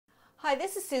Hi,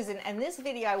 this is Susan, and in this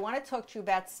video I want to talk to you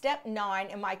about step 9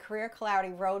 in my Career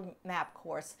Clarity Roadmap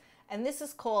course, and this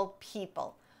is called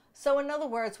people. So in other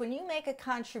words, when you make a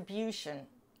contribution,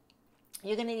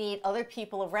 you're going to need other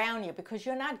people around you because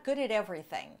you're not good at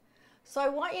everything. So I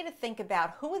want you to think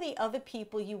about who are the other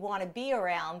people you want to be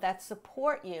around that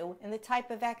support you in the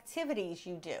type of activities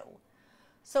you do.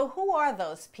 So who are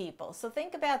those people? So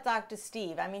think about Dr.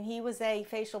 Steve. I mean, he was a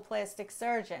facial plastic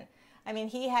surgeon. I mean,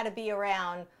 he had to be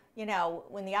around, in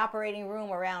the operating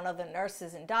room around other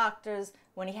nurses and doctors.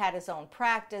 When he had his own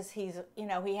practice, he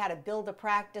had to build a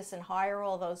practice and hire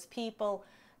all those people.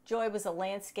 Joy was a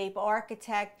landscape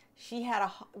architect. She had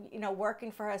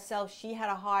working for herself, she had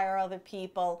to hire other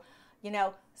people.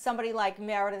 Somebody like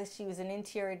Meredith, she was an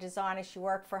interior designer, she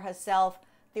worked for herself.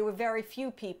 There were very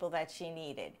few people that she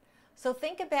needed. So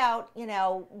think about,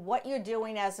 what you're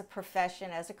doing as a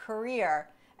profession, as a career,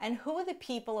 and who are the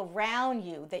people around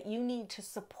you that you need to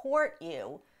support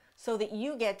you so that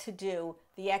you get to do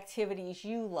the activities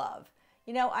you love.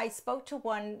 I spoke to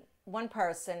one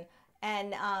person,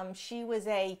 and she was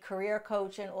a career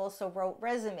coach and also wrote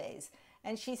resumes.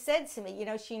 And she said to me,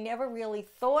 she never really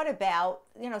thought about,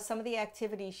 some of the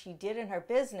activities she did in her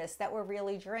business that were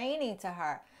really draining to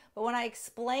her. But when I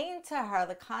explained to her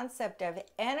the concept of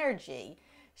energy,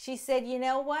 she said, you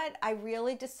know what, I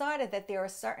really decided that there are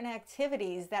certain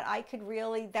activities that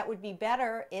that would be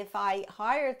better if I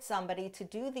hired somebody to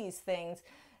do these things,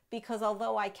 because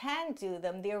although I can do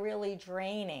them, they're really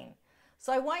draining.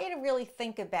 So I want you to really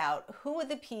think about who are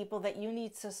the people that you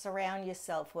need to surround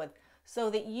yourself with so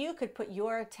that you could put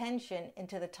your attention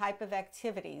into the type of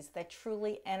activities that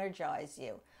truly energize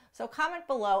you. So comment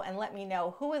below and let me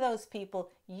know who are those people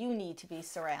you need to be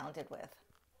surrounded with.